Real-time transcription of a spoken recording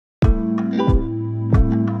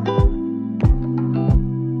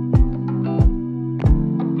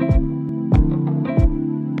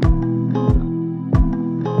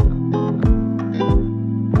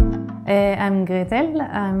Gréthel,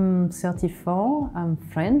 I'm 34, I'm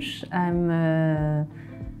French, I'm a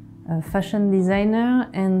fashion designer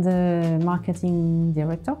and a marketing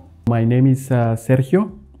director. My name is Sergio,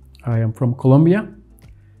 I am from Colombia.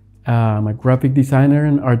 I'm a graphic designer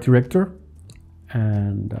and art director,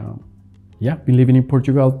 and yeah, been living in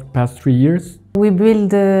Portugal the past 3 years. We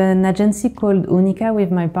built an agency called Unika with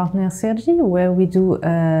my partner Sergi, where we do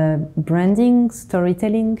branding,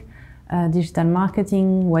 storytelling, digital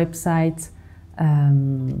marketing, website,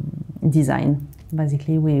 design.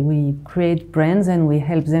 Basically, we create brands and we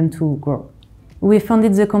help them to grow. We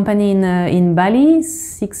founded the company in Bali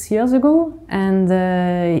 6 years ago, and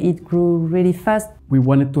it grew really fast. We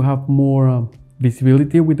wanted to have more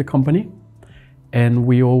visibility with the company, and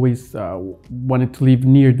we always wanted to live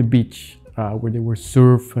near the beach where there were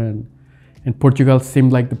surf, and Portugal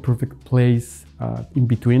seemed like the perfect place in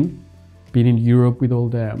between, being in Europe with all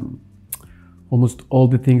the almost all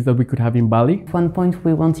the things that we could have in Bali. At one point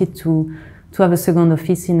we wanted to have a second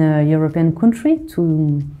office in a European country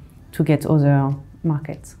to get other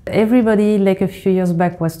markets. Everybody, like a few years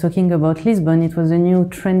back, was talking about Lisbon. It was a new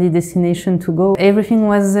trendy destination to go. Everything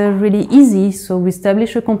was really easy, so we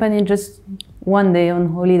established a company just one day on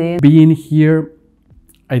holiday. Being here,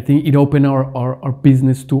 I think it opened our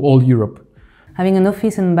business to all Europe. Having an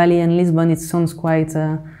office in Bali and Lisbon, it sounds quite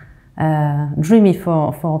dreamy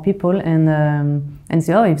for people, and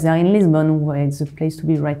say, oh, if they're in Lisbon, well, it's a place to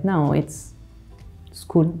be right now. It's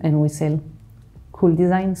cool, and we sell cool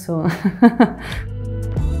design, so.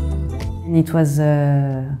 And it was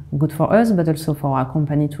good for us, but also for our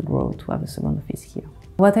company to grow, to have a second office here.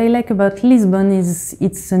 What I like about Lisbon is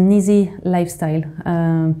it's an easy lifestyle.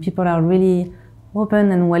 People are really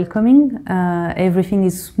open and welcoming. Everything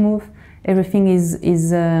is smooth. Everything is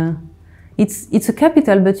it's a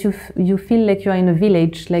capital, but you feel like you are in a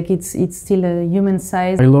village. Like it's still a human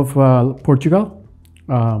size. I love Portugal.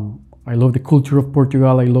 I love the culture of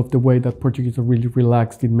Portugal. I love the way that Portuguese are really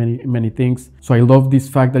relaxed in many things. So I love this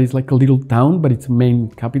fact that it's like a little town, but it's a main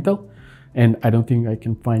capital. And I don't think I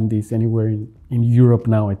can find this anywhere in Europe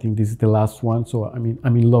now. I think this is the last one. So I mean,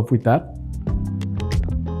 I'm in love with that.